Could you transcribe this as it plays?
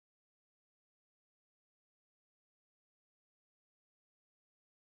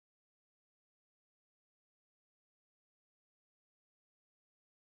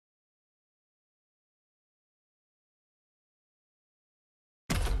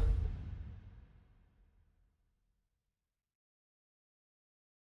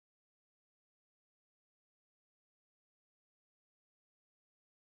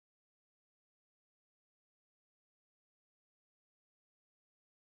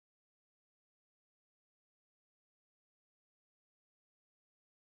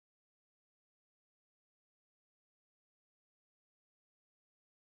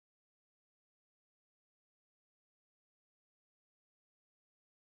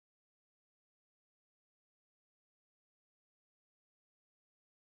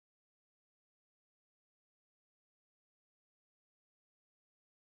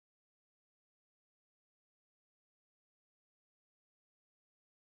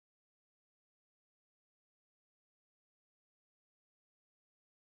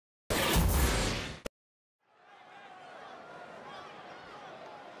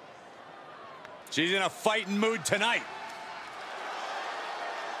She's in a fighting mood tonight.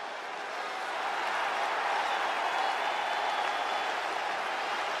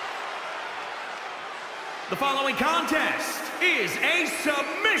 The following contest is a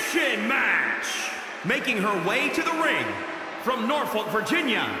submission match. Making her way to the ring from Norfolk,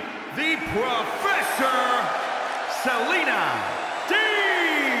 Virginia, the Professor, Serena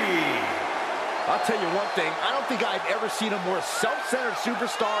Deeb. I'll tell you one thing, I don't think I've ever seen a more self-centered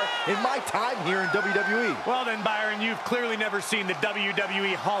superstar in my time here in WWE. Well then, Byron, you've clearly never seen the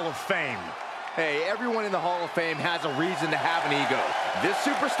WWE Hall of Fame. Hey, everyone in the Hall of Fame has a reason to have an ego. This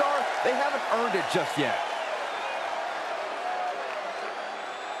superstar, they haven't earned it just yet.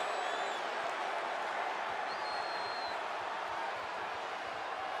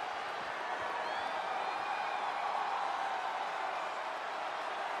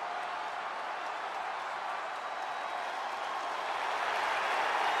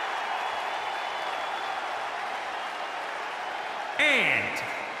 And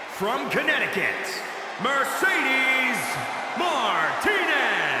from Connecticut, Mercedes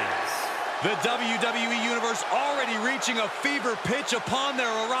Martinez. The WWE Universe already reaching a fever pitch upon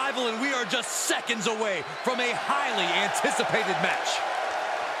their arrival, and we are just seconds away from a highly anticipated match.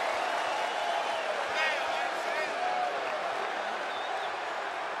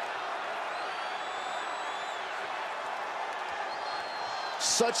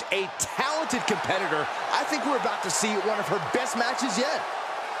 Such a talented competitor. I think we're about to see one of her best matches yet.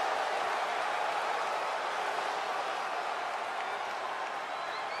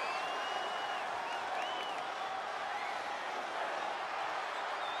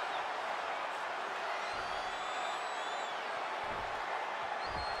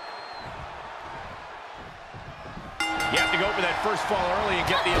 You have to go for that first fall early and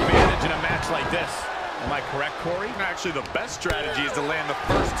get the advantage in a match like this. Am I correct, Corey? Actually, the best strategy is to land the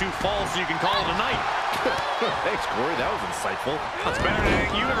first two falls so you can call it a night. Thanks, Corey. That was insightful. That's better than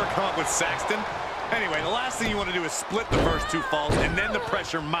anything you've ever come up with, Saxton. Anyway, the last thing you want to do is split the first two falls and then the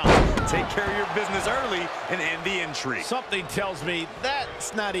pressure mounts. Take care of your business early and end the intrigue. Something tells me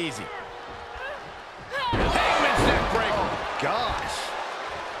that's not easy. Hangman's neck breaker. Gosh.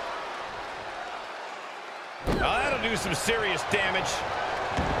 Now that'll do some serious damage.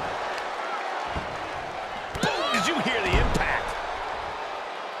 Did you hear the impact?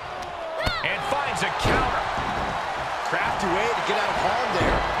 And finds a counter. Crafty way to get out of harm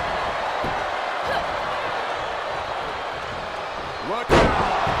there. Look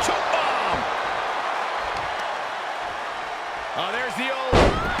out. Choke bomb. Oh, there's the old.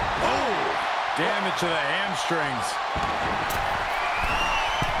 Oh, damage to the hamstrings.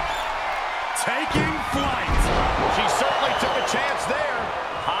 Taking flight. She certainly took a chance there.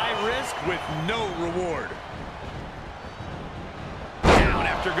 High risk with no reward. Down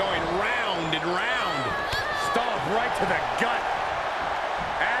after going round and round. Stomped right to the gut.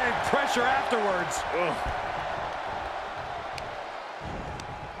 Added pressure afterwards. Ugh.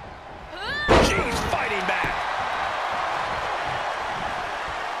 She's fighting back.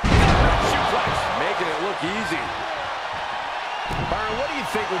 Suplex, making it look easy. Byron, what do you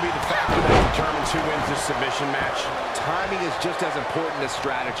think will be the factor that determines who wins this submission match? Timing is just as important as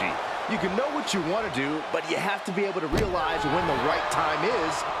strategy. You can know what you want to do, but you have to be able to realize when the right time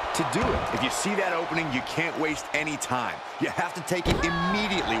is to do it. If you see that opening, you can't waste any time. You have to take it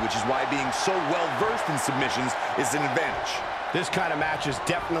immediately, which is why being so well-versed in submissions is an advantage. This kind of match is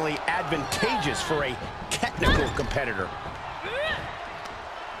definitely advantageous for a technical competitor.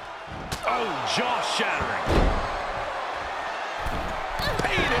 Oh, jaw-shattering.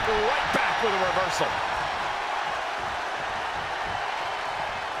 Paying it right back with a reversal.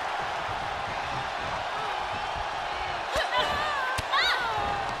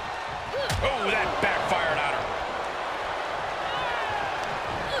 Oh, that backfired on her.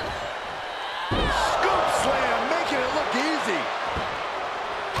 Scoop slam, making it look easy.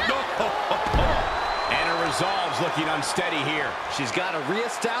 And her resolve's looking unsteady here. She's got to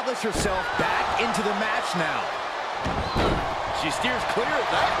reestablish herself back into the match now. She steers clear of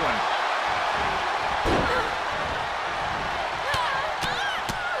that one.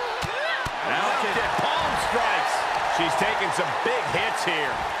 Now look at palm strikes. She's taking some big hits here.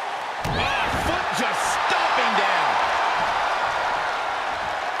 Foot just stomping down.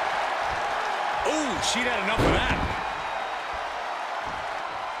 Ooh, she'd had enough of that.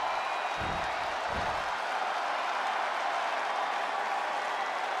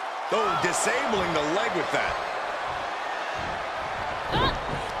 Oh, disabling the leg with that.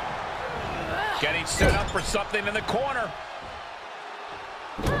 Getting set up for something in the corner.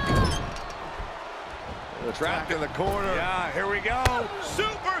 Trapped in the corner. Yeah, here we go.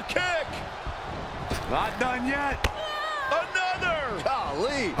 Super kick. Not done yet. Another!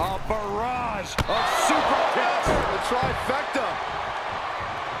 Golly! A barrage of super kicks. The trifecta.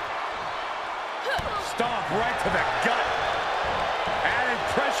 Stomp right to the gut. Added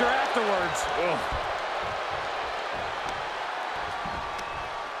pressure afterwards. Ugh.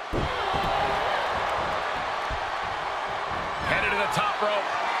 Headed to the top rope.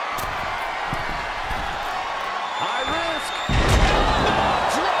 High risk.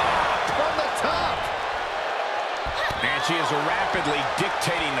 Drop from the top. And she is rapidly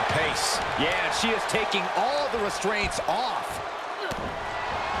dictating the pace. Yeah, she is taking all the restraints off.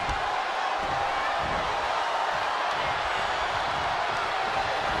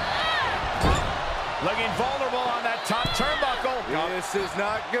 Looking vulnerable on that top turnbuckle. This is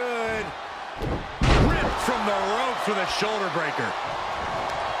not good. Ripped from the ropes with a shoulder breaker.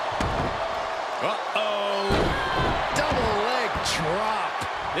 Uh-oh. Double leg drop.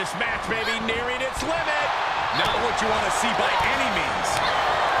 This match may be nearing its limit. Not what you want to see by any means.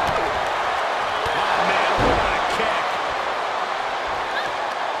 Oh, man, what a kick.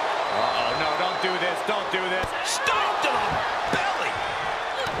 Uh-oh, no, don't do this. Don't do this. Stomp to the belly.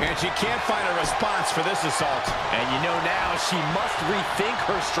 And she can't find a response for this assault. And you know now she must rethink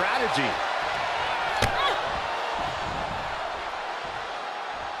her strategy.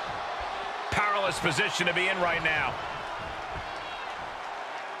 Powerless position to be in right now.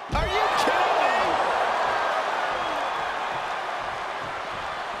 Are you kidding me?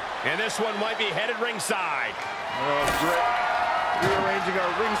 And this one might be headed ringside. Oh, great. Rearranging our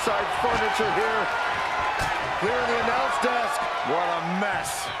ringside furniture here. Clearing the announce desk. What a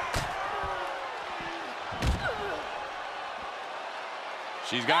mess.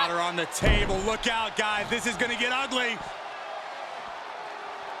 She's got her on the table. Look out, guys. This is going to get ugly.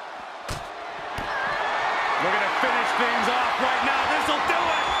 Looking to finish things off right now. This will do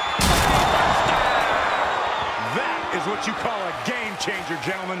it. That is what you call a game changer,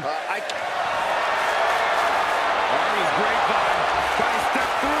 gentlemen. Army's grapevine. Trying to step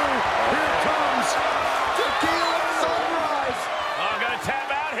through. Here it comes. Tequila sunrise. Oh, I'm going to tap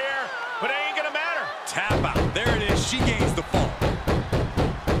out here, but it ain't going to matter. Tap out. There it is. She gains the fall.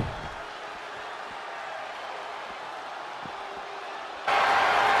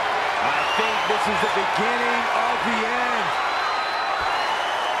 This is the beginning of the end.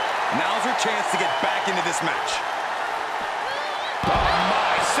 Now's her chance to get back into this match. Oh,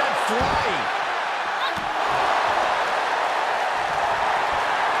 my. Sent flying.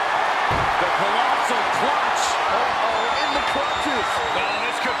 The colossal clutch. Uh-oh, in the clutches. Oh,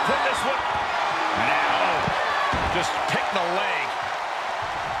 this could put this one. Now, just pick the leg.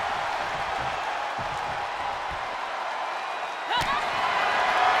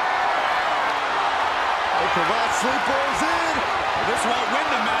 Cravat sleepers in. This won't win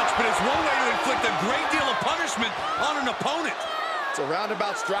the match, but it's one way to inflict a great deal of punishment on an opponent. It's a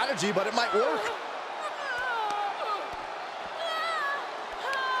roundabout strategy, but it might work.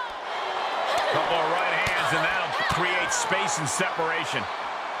 Couple of right hands, and that'll create space and separation.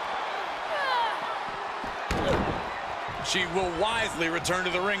 She will wisely return to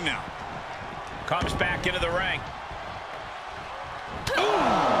the ring now. Comes back into the ring.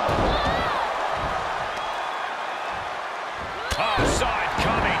 Oh, saw it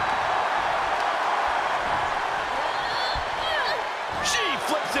coming. She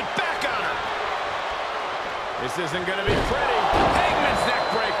flips it back on her. This isn't going to be pretty. Hangman's neck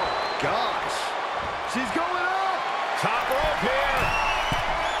breaker. Gosh. She's going up. Top rope here.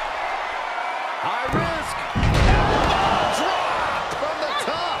 High risk. Drop from the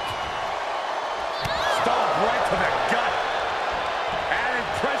top. Stomp right to the gut. Added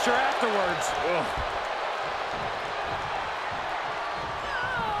pressure afterwards. Ugh.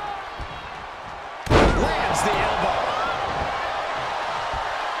 Lands the elbow.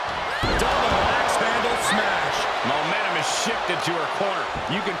 Double axe handle smash. Momentum is shifted to her corner.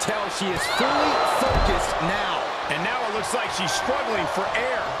 You can tell she is fully focused now. And now it looks like she's struggling for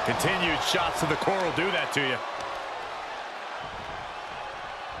air. Continued shots to the core will do that to you.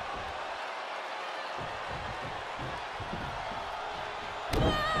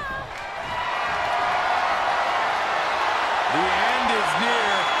 The end is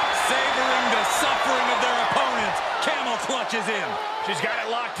near. Savoring the suffering of their opponents. Camel clutches in. She's got it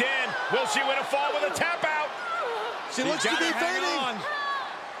locked in. Will she win a fall with a tap out? She looks to be fading. On.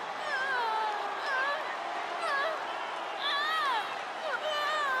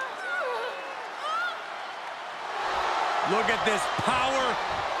 Look at this power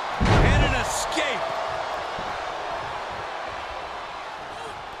and an escape.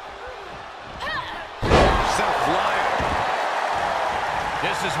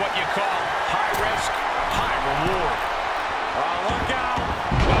 This is what you call high risk,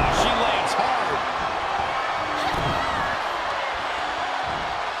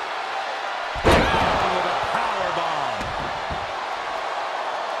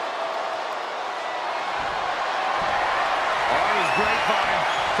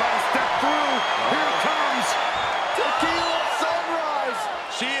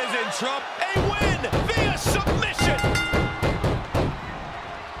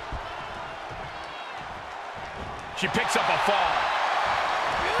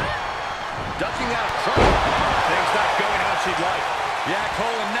 ducking out of trouble. Things not going how she'd like. Yeah, Cole,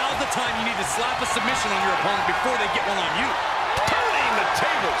 and now's the time you need to slap a submission on your opponent before they get one on you. Turning the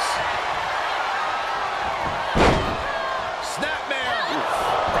tables. Snapmare.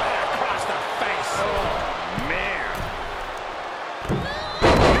 Right across the face. Oh, man.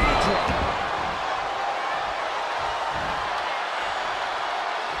 Knee drop.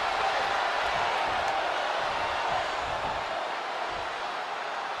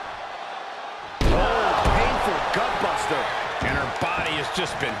 Gutbuster. And her body has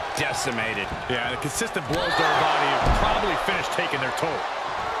just been decimated. Yeah, the consistent blows to her body have probably finished taking their toll.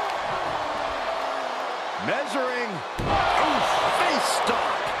 Measuring. Oof, face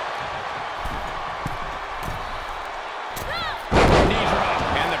stop. Knee drop.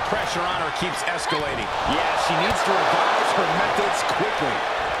 And the pressure on her keeps escalating. Yeah, she needs to revise her methods quickly.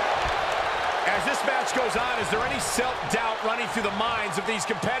 As this match goes on, is there any self-doubt running through the minds of these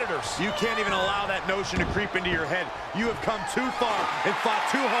competitors? You can't even allow that notion to creep into your head. You have come too far and fought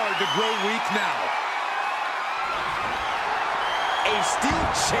too hard to grow weak now. A steel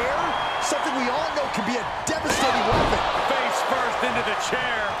chair? Something we all know can be a devastating weapon. Face first into the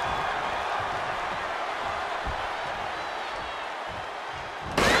chair.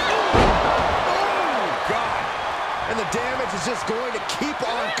 And the damage is just going to keep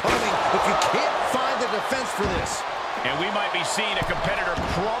on coming if you can't find the defense for this. And we might be seeing a competitor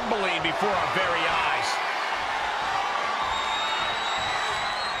crumbling before our very eyes.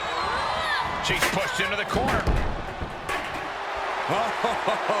 She's pushed into the corner.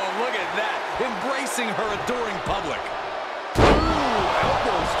 Oh, look at that. Embracing her adoring public. Ooh,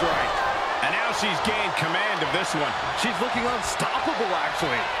 elbow strike. And now she's gained command of this one. She's looking unstoppable,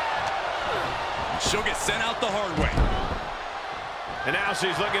 actually. She'll get sent out the hard way. And now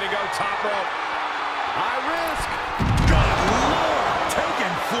she's looking to go top rope. High risk. Good Lord!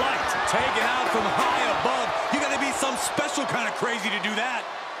 Taking flight. Taken out from high above. You got to be some special kind of crazy to do that.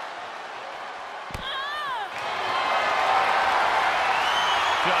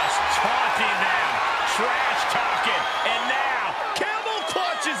 Just taunting them. Trash talking. And now, camel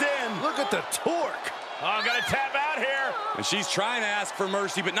clutches in. Look at the torque. Oh, gonna tap out here. And she's trying to ask for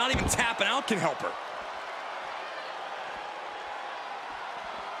mercy, but not even tapping out can help her.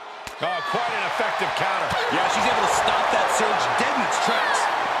 Oh, quite an effective counter. Yeah, she's able to stop that surge dead in its tracks.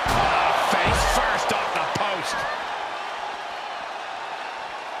 Face first off the post.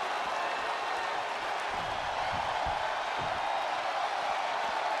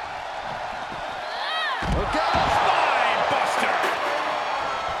 Look out. Spine buster.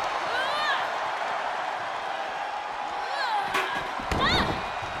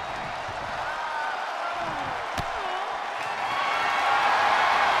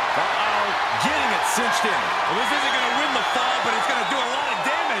 Getting it cinched in. Well, this isn't going to win the fall, but it's going to do a lot of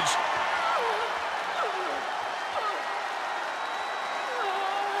damage.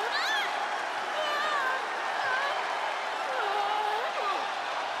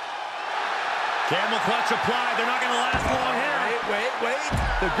 Camel clutch applied. They're not going to last long here. Wait.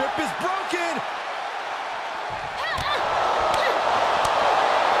 The grip is broken.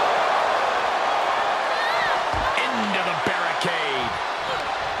 Into the barricade.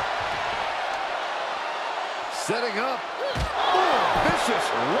 Setting up. Ooh, vicious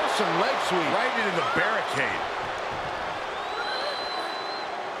Russian leg sweep. Right into the barricade.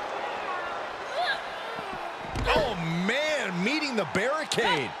 Oh, man, meeting the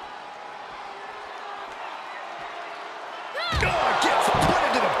barricade. Oh, gets put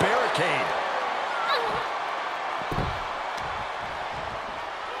into the barricade.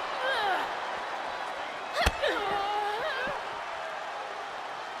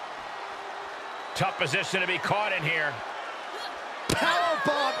 Tough position to be caught in here.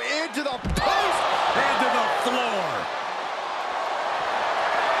 Powerbomb into the post and to the floor.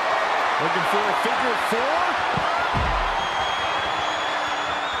 Looking for a figure four.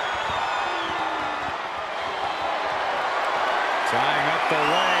 Tying up the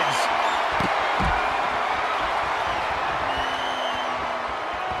legs.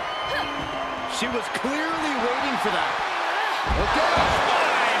 She was clearly waiting for that. Okay.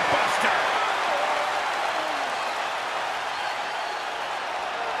 Spine buster.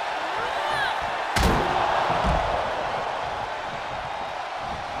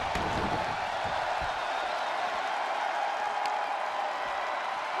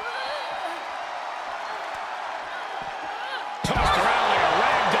 Tossed around like a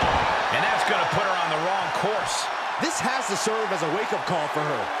rag doll. And that's going to put her on the wrong course. This has to serve as a wake-up call for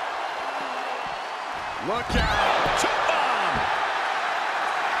her. Look out. Choke bomb.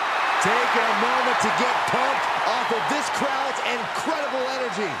 Taking a moment to get pumped off of this crowd's incredible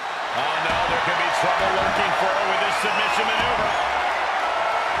energy. Oh, no, there could be trouble lurking for her with this submission maneuver.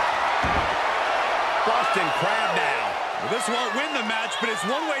 Boston Crab now. Well, this won't win the match, but it's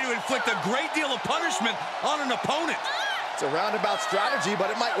one way to inflict a great deal of punishment on an opponent. It's a roundabout strategy, but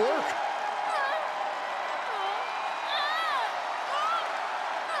it might work.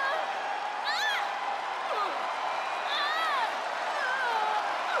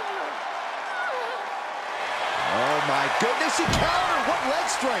 Oh, my goodness, he countered. What leg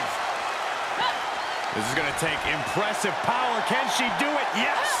strength. This is going to take impressive power. Can she do it?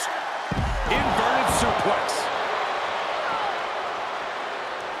 Yes. Inverted suplex.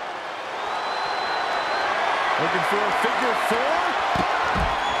 Looking for a figure four.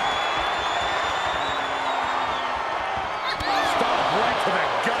 Stop right to the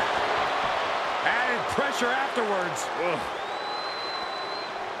gut. Added pressure afterwards. Ugh.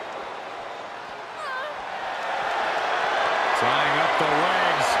 Tying up the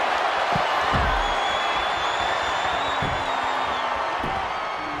legs.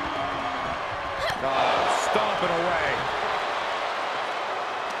 Stomping away.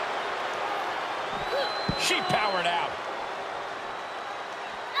 She powered out.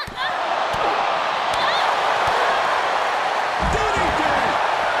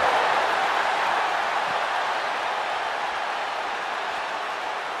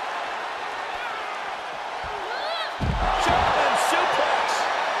 German suplex.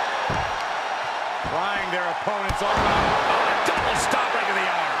 Prying their opponent's arm out. Double stop right to the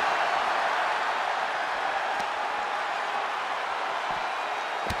arm.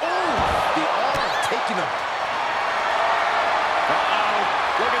 The arm taking him. Uh-oh.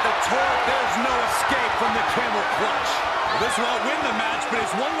 Look at the torque. There's no escape from the camel clutch. Well, this won't win the match, but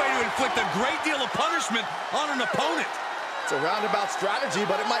it's one way to inflict a great deal of punishment on an opponent. It's a roundabout strategy,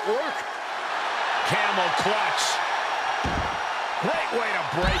 but it might work. Camel clutch. Great way to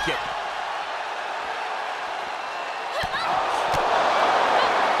break it.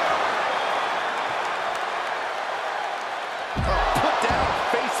 Put down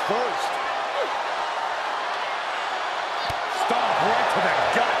face first. Stomp right to the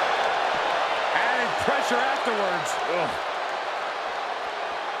gut. Added pressure afterwards. Ugh.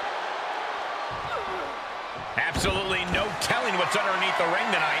 Absolutely no telling what's underneath the ring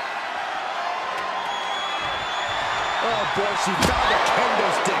tonight. Oh, boy, she found a kendo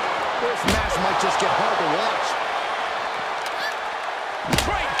stick. This match might just get hard to watch.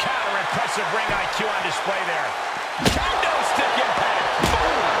 Great counter, impressive ring IQ on display there. Kendo stick impact.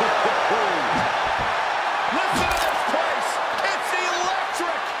 Listen to this place. It's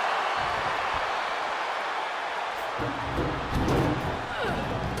electric.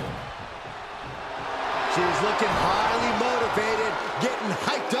 She's looking highly motivated, getting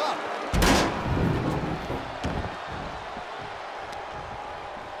hyped up.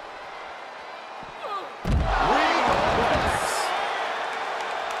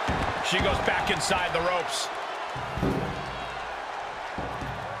 She goes back inside the ropes.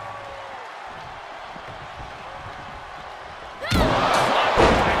 Climbing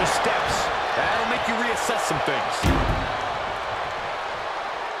behind the steps. That'll make you reassess some things.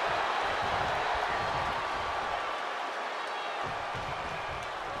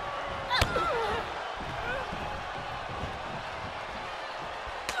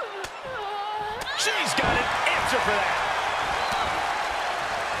 She's got an answer for that.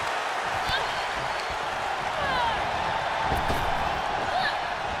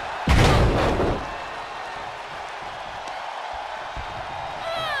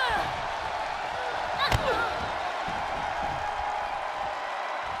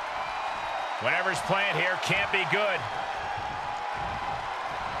 Whatever's playing here can't be good.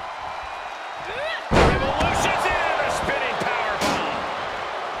 Revolution's in a spinning powerbomb.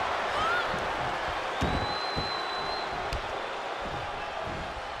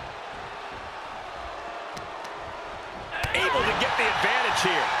 Able to get the advantage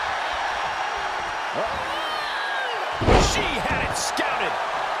here. She had it scouted.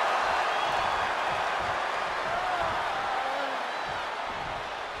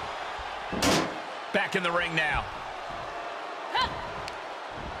 Back in the ring now.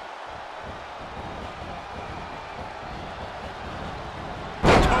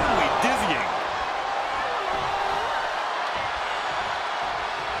 Totally dizzying.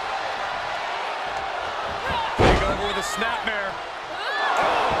 Take over with a snapmare.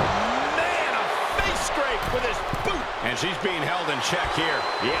 Oh, man, a face scrape with his boot. And she's being held in check here.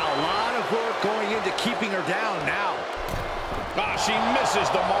 Yeah, a lot of work going into keeping her down now. Ah, she misses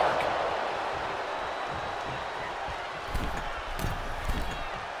the mark.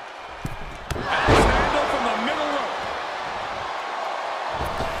 Handle from the middle rope.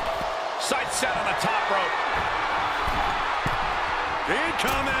 Sights set on the top rope.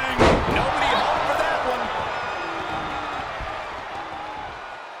 Incoming! Nobody home for that one.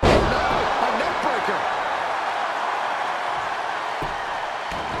 A neck breaker.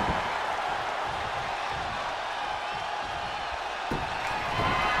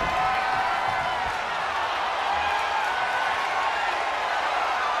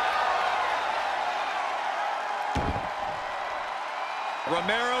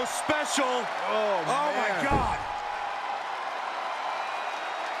 Romero special. Oh my God.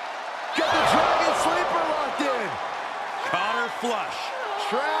 Got the Dragon Sleeper locked in. Connor flush.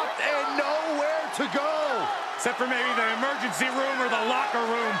 Trapped and nowhere to go. Except for maybe the emergency room or the locker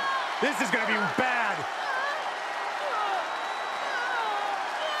room. This is going to be bad.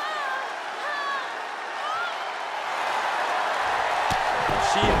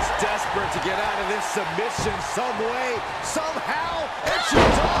 She is desperate to get out of this submission some way, somehow, and she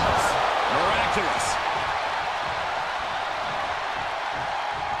does. Miraculous.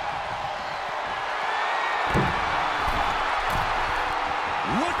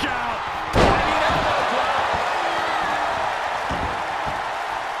 Look out! Diving elbow drop.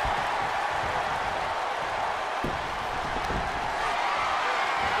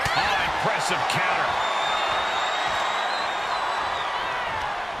 Oh, impressive counter.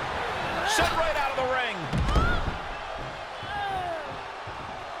 Sent right out of the ring.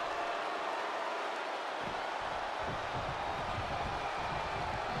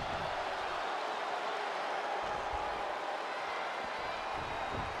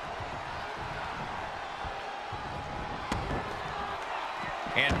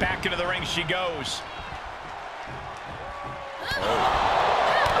 And back into the ring she goes.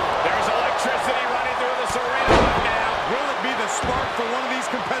 There's electricity running through this arena right now. Will it be the spark for one of these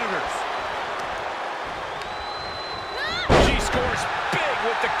competitors? She scores big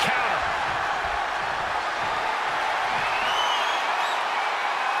with the counter.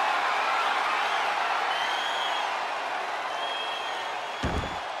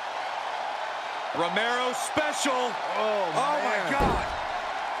 Romero special. Oh my God.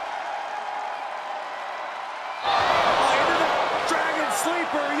 Into the Dragon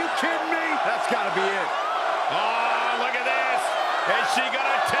Sleeper. Are you kidding me? That's got to be it. Oh, look at this. Is she going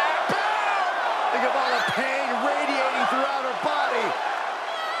to tap out? Think of all the pain radiating throughout her body.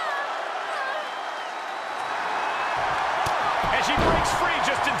 And she breaks free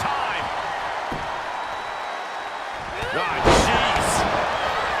just in time. Ah, jeez.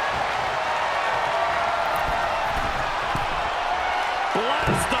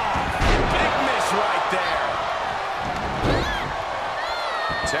 Blast off. Big miss right there.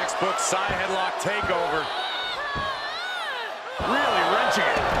 Textbook side headlock takeover. Really wrenching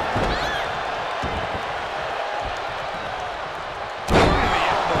it. And the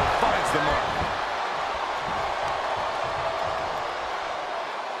elbow finds the mark.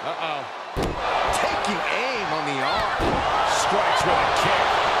 Uh-oh. Taking aim on the arm. Strikes with a kick.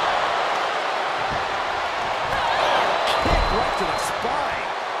 Kick right to the spine.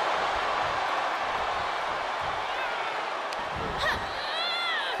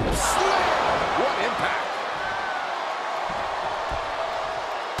 Slam! What impact.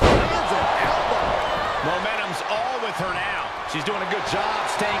 Lands an elbow. Momentum's all with her now. She's doing a good job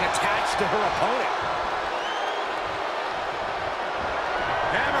staying attached to her opponent.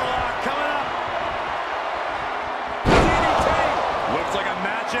 Hammerlock coming up. DDT. Looks like a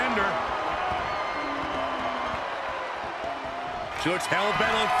match ender. She looks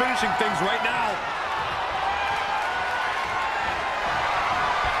hell-bent on finishing things right now.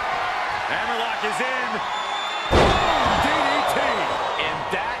 Hammerlock is in. Boom! DDT. And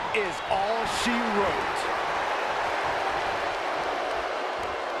that is all she wrote.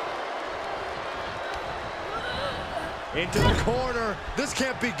 Into the corner. This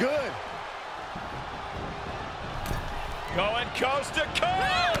can't be good. Going coast to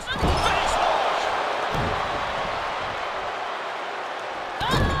coast. Face wash.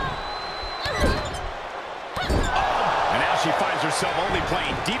 And now she finds herself only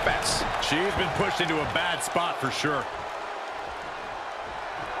playing defense. She's been pushed into a bad spot for sure.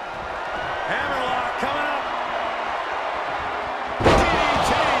 Hammerlock coming up.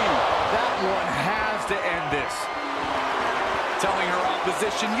 DDT. That one has to end this. Telling her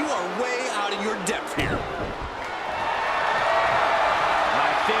opposition, you are way out of your depth here.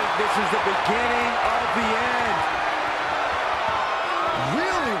 I think this is the beginning of the end.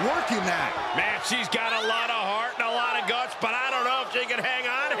 Really working that. Man, she's got a lot of heart and a lot of guts, but I don't know if she can hang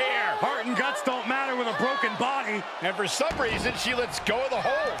on here. Heart and guts don't matter with a broken body. And for some reason, she lets go of the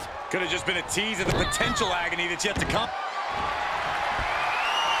hold. Could have just been a tease of the potential agony that's yet to come.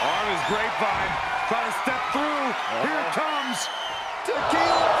 On his grapevine, trying to step through. Here it comes.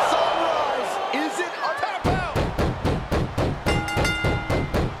 Tequila sunrise. Is it a tap out?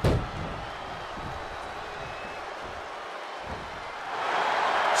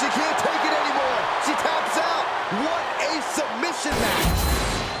 She can't take it anymore. She taps out. What a submission match.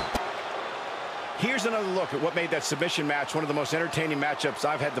 Here's another look at what made that submission match one of the most entertaining matchups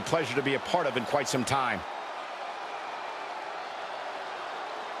I've had the pleasure to be a part of in quite some time.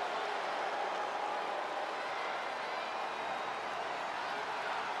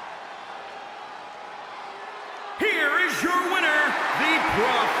 Here is your winner, the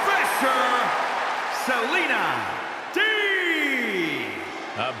Professor, Serena Deeb.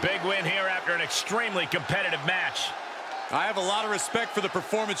 A big win here after an extremely competitive match. I have a lot of respect for the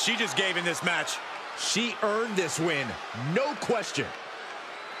performance she just gave in this match. She earned this win, no question.